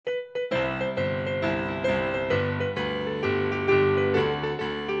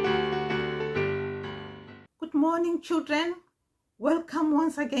morning, children. Welcome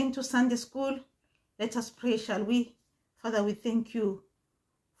once again to Sunday School. Let us pray, shall we? Father, we thank you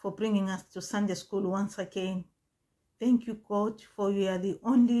for bringing us to Sunday School once again. Thank you, God, for you are the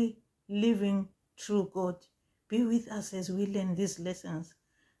only living, true God. Be with us as we learn these lessons.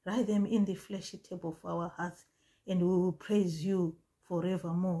 Write them in the fleshy table of our hearts, and we will praise you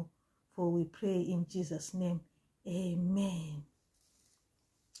forevermore. For we pray in Jesus' name. Amen.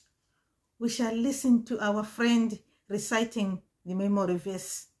 We shall listen to our friend reciting the memory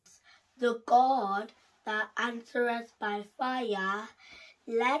verse. The God that answereth by fire,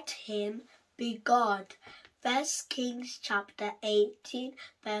 let him be God. 1 Kings chapter 18,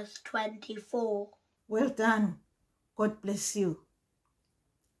 verse 24. Well done. God bless you.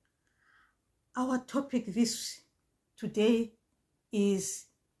 Our topic today is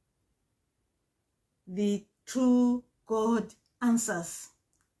the true God answers.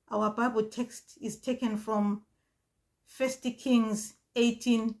 Our Bible text is taken from 1 Kings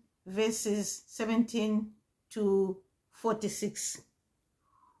 18, verses 17 to 46.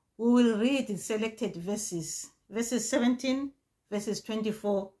 We will read the selected verses 17, verses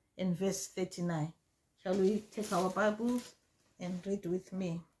 24, and verse 39. Shall we take our Bibles and read with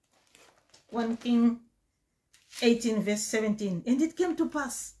me? 1 King 18, verse 17. And it came to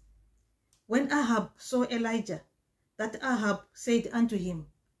pass, when Ahab saw Elijah, that Ahab said unto him,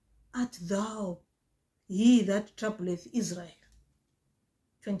 Art thou he that troubleth Israel?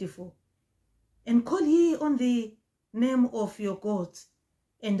 24. And call ye on the name of your gods,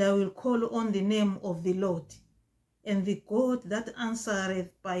 and I will call on the name of the Lord. And the God that answereth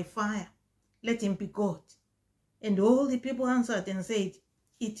by fire, let him be God. And all the people answered and said,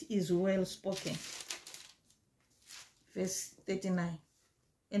 It is well spoken. Verse 39.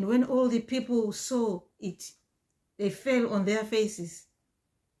 And when all the people saw it, they fell on their faces,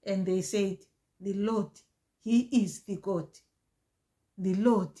 and they said, The Lord, he is the God. The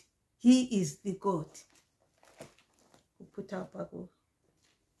Lord, he is the God. We'll put our Bible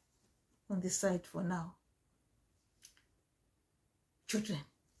on the side for now. Children,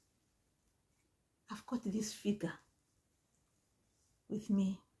 I've got this figure with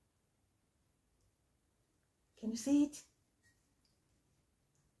me. Can you see it?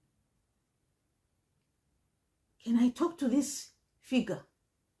 Can I talk to this figure?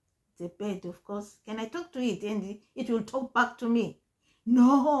 It's a bird, of course. Can I talk to it and it will talk back to me?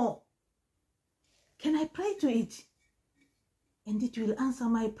 No. Can I pray to it and it will answer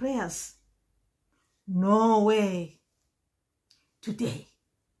my prayers? No way. Today,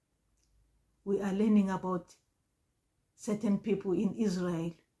 we are learning about certain people in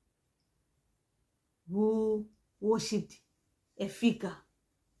Israel who worshipped a figure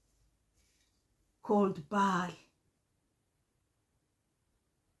called Baal.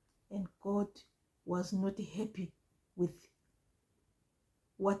 And God was not happy with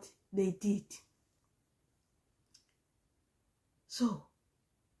what they did. So,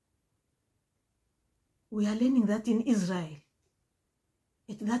 we are learning that in Israel,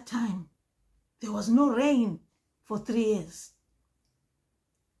 at that time, there was no rain for 3 years.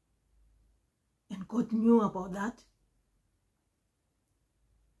 And God knew about that.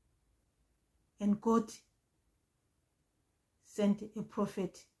 And God sent a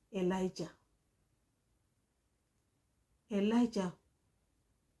prophet, Elijah. Elijah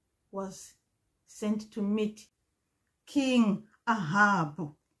was sent to meet King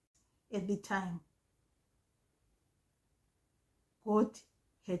Ahab at the time. God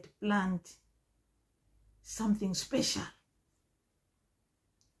had planned something special.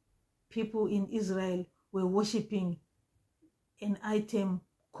 People in Israel were worshipping an item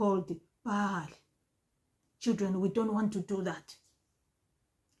called Baal. Children, we don't want to do that.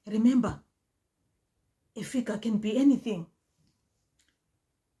 Remember, a figure can be anything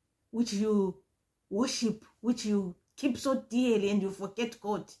which you worship, which you keep so dearly and you forget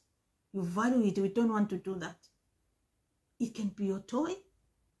God. You value it. We don't want to do that. It can be your toy.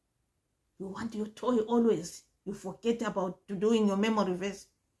 You want your toy always. You forget about doing your memory verse.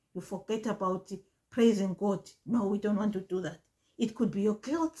 You forget about praising God. No, we don't want to do that. It could be your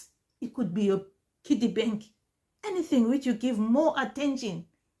clothes. It could be your kiddie bank. Anything which you give more attention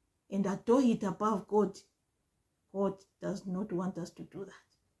and adore it above God. God does not want us to do that.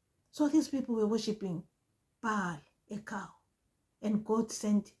 So these people were worshipping Baal, a cow. And God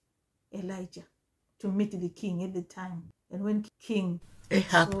sent Elijah to meet the king at the time. And when King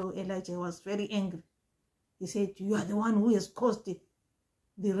Ahab saw Elijah, was very angry. He said, You are the one who has caused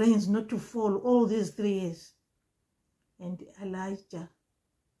the rains not to fall all these 3 years. And Elijah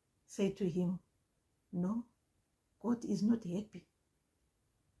said to him, No, God is not happy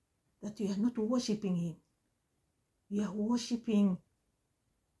that you are not worshipping him. We are worshipping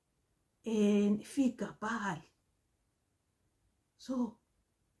a figure, Baal. So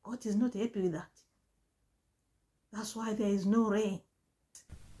God is not happy with that. That's why there is no rain.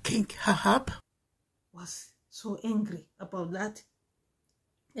 King Ahab Was so angry about that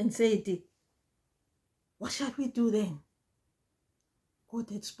and said, what shall we do then? God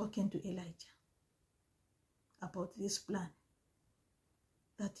had spoken to Elijah about this plan,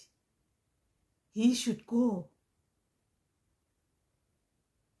 that he should go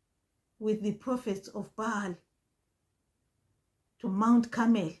with the prophets of Baal to Mount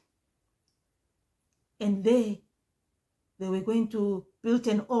Carmel, and there they were going to build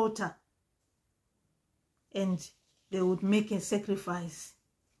an altar and they would make a sacrifice.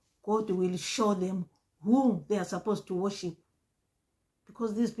 God will show them whom they are supposed to worship,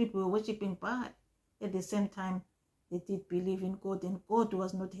 because these people were worshiping Baal. At the same time, they did believe in God, and God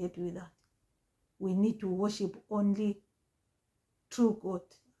was not happy with that. We need to worship only true God.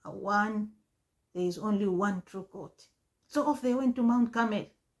 There is only one true God. So off they went to Mount Carmel,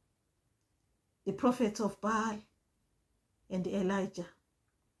 the prophets of Baal and Elijah,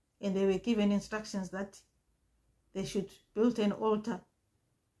 and they were given instructions that they should build an altar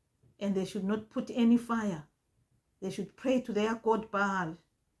and they should not put any fire. They should pray to their god Baal,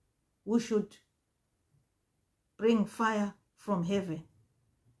 who should bring fire from heaven.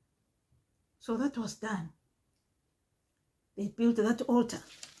 So that was done. They built that altar,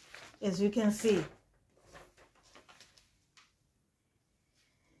 as you can see.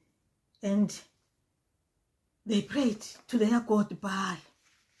 And they prayed to their god Baal.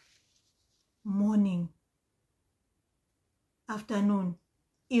 Morning, afternoon,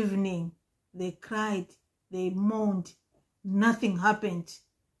 evening, they cried, they moaned, nothing happened.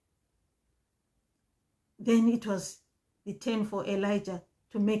 Then it was the turn for Elijah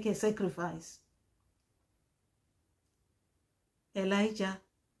to make a sacrifice. Elijah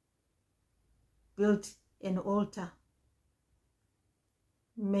built an altar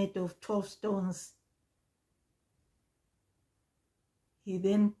made of 12 stones. He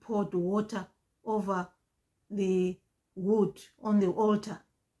then poured water over the wood on the altar,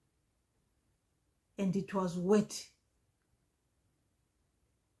 and it was wet.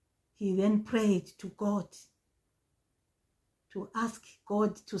 He then prayed to God to ask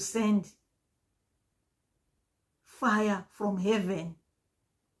God to send fire from heaven.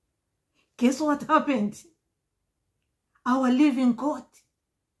 Guess what happened? Our living God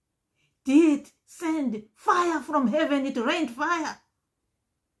did send fire from heaven. It rained fire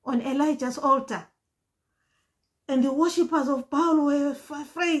on Elijah's altar. And the worshippers of Baal were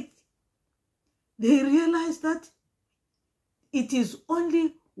afraid. They realized that it is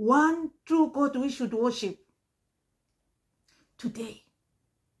only one true God we should worship. Today,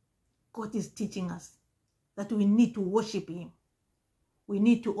 God is teaching us that we need to worship him. We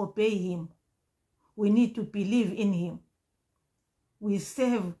need to obey him. We need to believe in him. We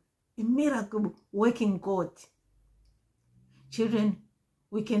serve a miracle working God. Children,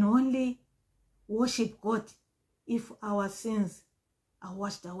 we can only worship God if our sins are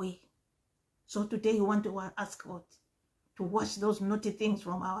washed away. So today we want to ask God to wash those naughty things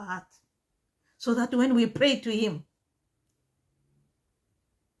from our heart, so that when we pray to him,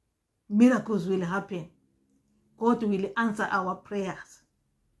 miracles will happen. God will answer our prayers.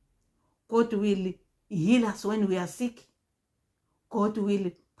 God will heal us when we are sick. God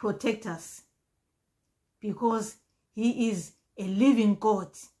will protect us, because he is a living God.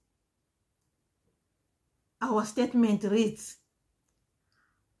 Our statement reads,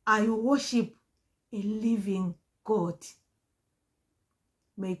 I worship a living God.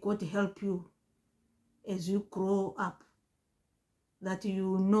 May God help you as you grow up, that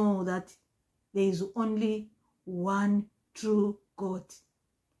you know that there is only one true God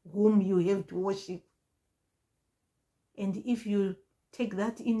whom you have to worship. And if you take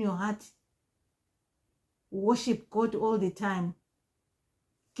that in your heart, worship God all the time,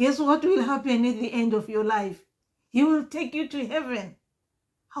 guess what will happen at the end of your life? He will take you to heaven.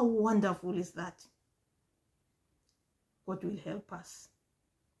 How wonderful is that? God will help us.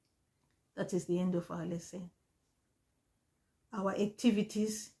 That is the end of our lesson. Our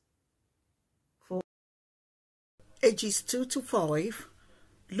activities for ages 2 to 5.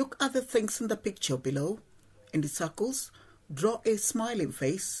 Look at the things in the picture below. In the circles, draw a smiling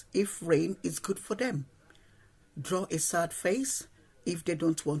face if rain is good for them. Draw a sad face if they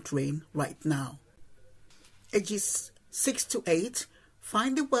don't want rain right now. Ages 6 to 8,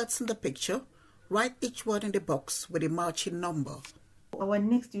 find the words in the picture. Write each word in the box with a marching number. our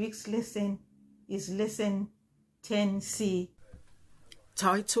next week's lesson is lesson 10C.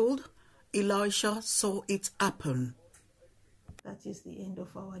 Titled, Elisha Saw It Happen. That is the end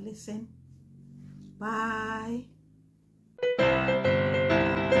of our lesson. Bye.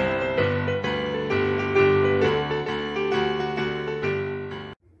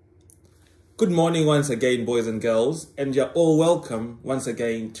 Good morning once again, boys and girls, and you're all welcome once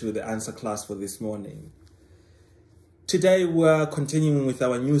again to the answer class for this morning. Today we're continuing with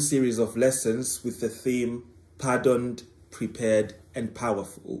our new series of lessons with the theme Pardoned, Prepared and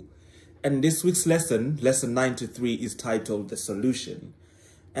Powerful. And this week's lesson, lesson 93, is titled The Solution.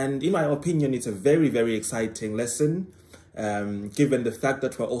 And in my opinion, it's a very, very exciting lesson, given the fact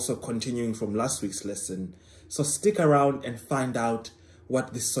that we're also continuing from last week's lesson. So stick around and find out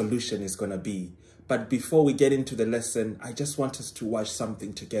what this solution is going to be. But before we get into the lesson, I just want us to watch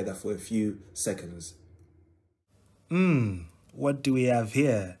something together for a few seconds. What do we have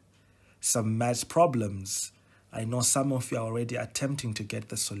here? Some maths problems. I know some of you are already attempting to get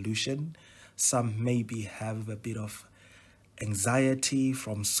the solution. Some maybe have a bit of anxiety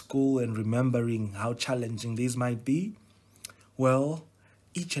from school and remembering how challenging these might be. Well,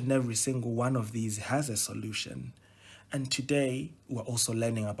 each and every single one of these has a solution. And today, we're also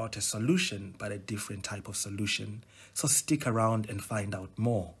learning about a solution, but a different type of solution. So stick around and find out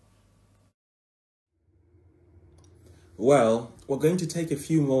more. Well, we're going to take a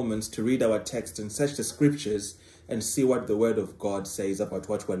few moments to read our text and search the scriptures and see what the Word of God says about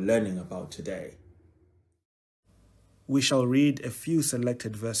what we're learning about today. We shall read a few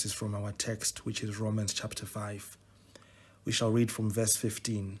selected verses from our text, which is Romans chapter 5. We shall read from verse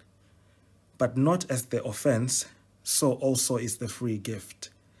 15. But not as the offense, so also is the free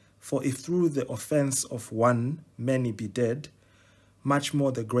gift. For if through the offense of one many be dead, much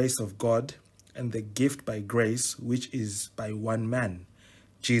more the grace of God and the gift by grace, which is by one man,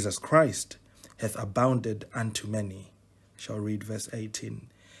 Jesus Christ, hath abounded unto many. Shall read verse 18.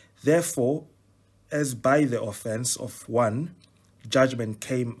 Therefore, as by the offense of one judgment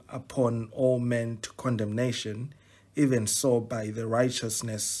came upon all men to condemnation, even so by the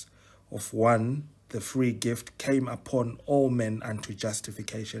righteousness of one the free gift came upon all men unto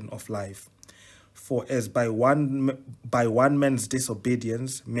justification of life. For as by one man's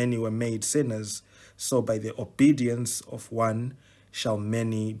disobedience many were made sinners, so by the obedience of one shall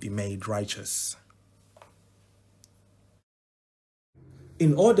many be made righteous.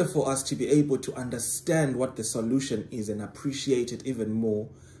 In order for us to be able to understand what the solution is and appreciate it even more,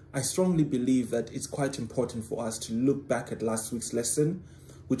 I strongly believe that it's quite important for us to look back at last week's lesson,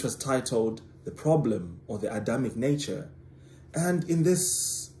 which was titled The Problem or the Adamic Nature. And in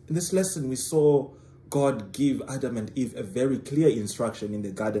this lesson, we saw God give Adam and Eve a very clear instruction in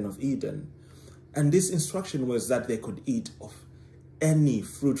the Garden of Eden. And this instruction was that they could eat of any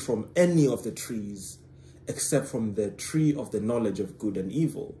fruit from any of the trees, except from the tree of the knowledge of good and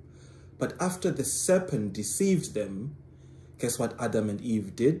evil. But after the serpent deceived them, guess what Adam and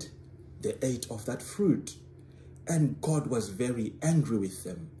Eve did? They ate of that fruit. And God was very angry with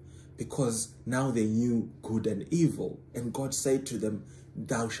them, because now they knew good and evil. And God said to them,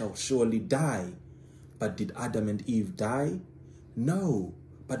 thou shalt surely die. But did Adam and Eve die? No,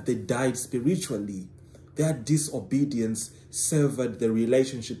 but they died spiritually. Their disobedience severed the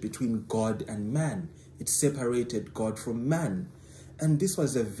relationship between God and man. It separated God from man. And this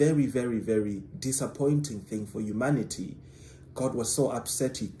was a very, very, very disappointing thing for humanity. God was so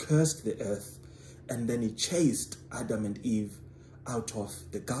upset, he cursed the earth, and then he chased Adam and Eve out of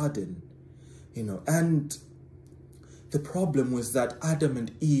the garden. And the problem was that Adam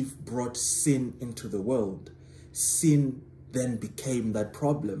and Eve brought sin into the world. Sin then became that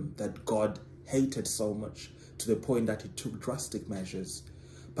problem that God hated so much, to the point that he took drastic measures.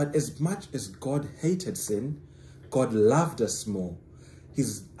 But as much as God hated sin, God loved us more.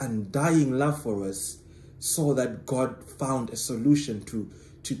 His undying love for us, so that God found a solution to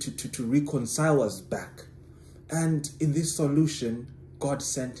reconcile us back. And in this solution, God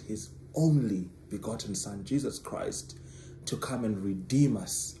sent his only begotten Son, Jesus Christ, to come and redeem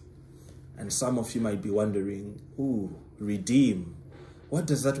us. And some of you might be wondering, redeem. What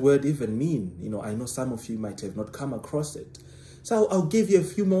does that word even mean? I know some of you might have not come across it. So I'll give you a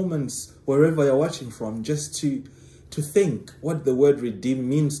few moments wherever you're watching from, just to think what the word redeem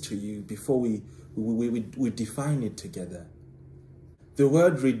means to you before we define it together. The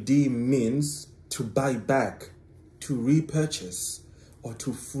word redeem means to buy back, to repurchase, or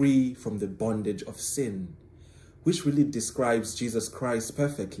to free from the bondage of sin, which really describes Jesus Christ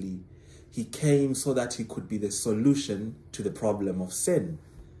perfectly. He came so that he could be the solution to the problem of sin.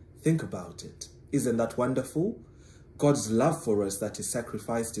 Think about it. Isn't that wonderful? God's love for us, that he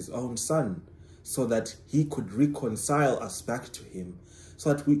sacrificed his own Son so that he could reconcile us back to him,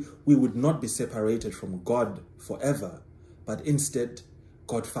 so that we would not be separated from God forever, but instead,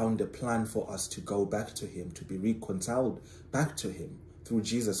 God found a plan for us to go back to him, to be reconciled back to him through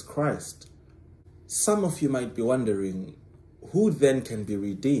Jesus Christ. Some of you might be wondering, who then can be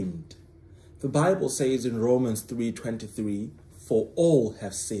redeemed? The Bible says in Romans 3:23, for all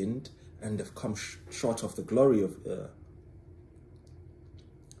have sinned and have come short of the glory of God.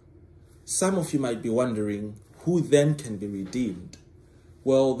 Some of you might be wondering, who then can be redeemed?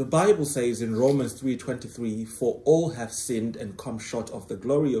 Well, the Bible says in Romans 3:23, for all have sinned and come short of the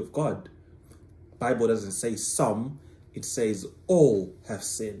glory of God. The Bible doesn't say some, it says all have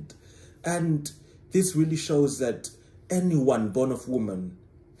sinned. And this really shows that anyone born of woman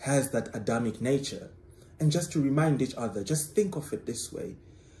has that Adamic nature. And just to remind each other, just think of it this way.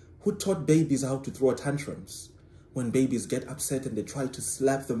 Who taught babies how to throw tantrums? When babies get upset and they try to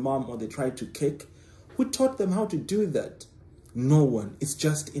slap the mom or they try to kick, who taught them how to do that? No one. It's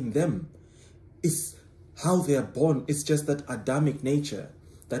just in them. It's how they are born. It's just that Adamic nature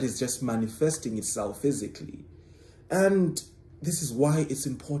that is just manifesting itself physically. And this is why it's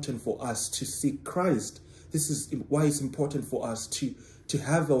important for us to seek Christ. This is why it's important for us to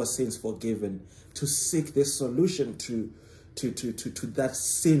have our sins forgiven, to seek this solution to that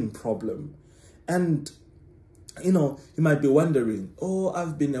sin problem. And you might be wondering, oh,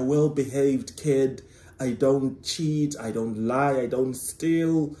 I've been a well-behaved kid. I don't cheat. I don't lie. I don't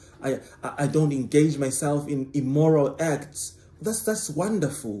steal. I don't engage myself in immoral acts. That's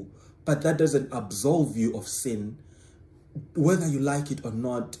wonderful. But that doesn't absolve you of sin. Whether you like it or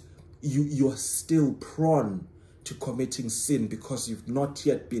not, you are still prone to committing sin because you've not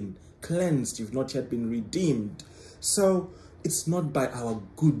yet been cleansed. You've not yet been redeemed. So it's not by our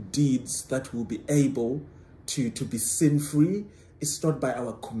good deeds that we'll be able to be sin-free. It's not by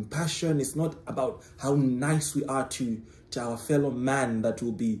our compassion. It's not about how nice we are to our fellow man that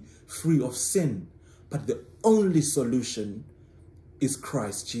will be free of sin. But the only solution is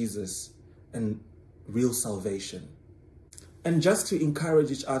Christ Jesus and real salvation. And just to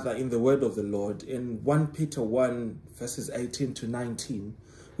encourage each other in the word of the Lord, in 1 Peter 1 verses 18 to 19,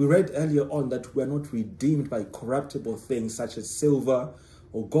 we read earlier on that we are not redeemed by corruptible things such as silver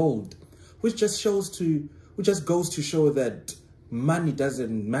or gold, which just goes to show that money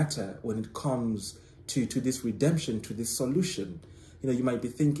doesn't matter when it comes to this redemption, to this solution. You might be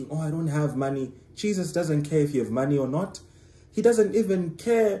thinking, oh, I don't have money. Jesus doesn't care if you have money or not. He doesn't even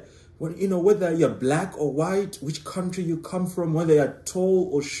care whether you're black or white, which country you come from, whether you're tall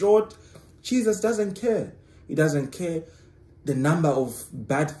or short. Jesus doesn't care. He doesn't care the number of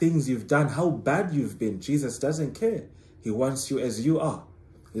bad things you've done, how bad you've been. Jesus doesn't care. He wants you as you are.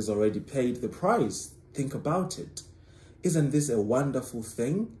 He's already paid the price. Think about it. Isn't this a wonderful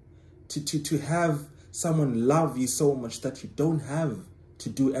thing? To have someone love you so much that you don't have to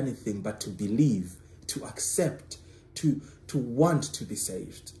do anything but to believe, to accept, to want to be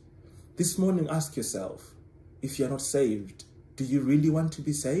saved. This morning, ask yourself, if you're not saved, do you really want to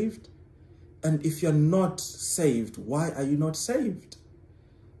be saved? And if you're not saved, why are you not saved?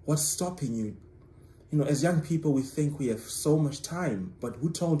 What's stopping you? As young people, we think we have so much time, but who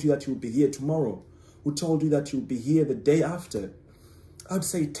told you that you'll be here tomorrow? Who told you that you'll be here the day after? I would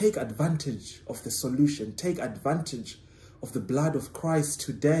say take advantage of the solution. Take advantage of the blood of Christ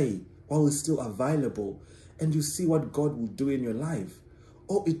today while it's still available, and you see what God will do in your life.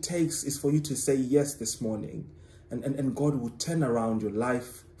 All it takes is for you to say yes this morning, and God will turn around your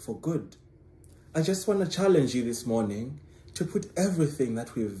life for good. I just want to challenge you this morning to put everything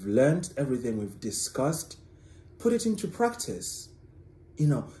that we've learned, everything we've discussed, put it into practice.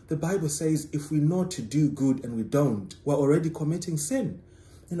 The Bible says if we know to do good and we don't, we're already committing sin.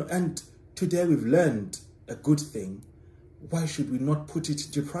 And today we've learned a good thing. Why should we not put it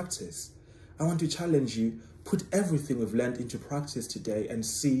into practice? I want to challenge you, put everything we've learned into practice today and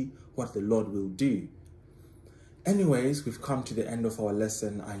see what the Lord will do. Anyways, we've come to the end of our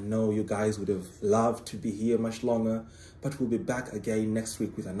lesson. I know you guys would have loved to be here much longer, but we'll be back again next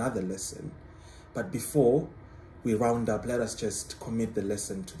week with another lesson. But before we round up, let us just commit the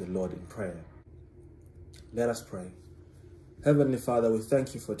lesson to the Lord in prayer. Let us pray. Heavenly Father, we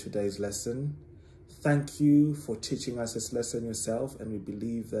thank you for today's lesson. Thank you for teaching us this lesson yourself, and we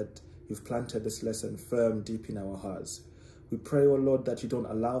believe that you've planted this lesson firm deep in our hearts. We pray, oh Lord, that you don't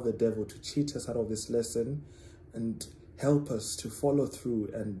allow the devil to cheat us out of this lesson, and help us to follow through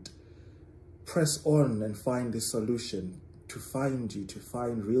and press on and find this solution, to find you, to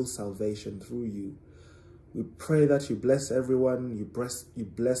find real salvation through you. We pray that you bless everyone, you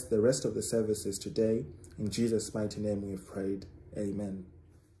bless the rest of the services today. In Jesus' mighty name we have prayed. Amen.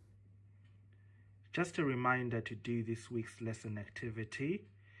 Just a reminder to do this week's lesson activity.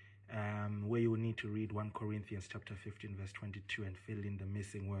 where you will need to read 1 Corinthians chapter 15 verse 22 and fill in the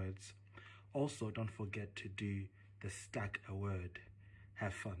missing words. Also, don't forget to do the stack a word.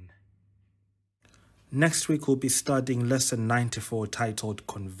 Have fun. Next week we'll be studying lesson 94 titled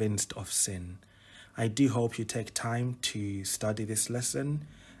Convinced of Sin. I do hope you take time to study this lesson,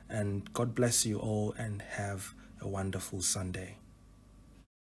 and God bless you all and have a wonderful Sunday.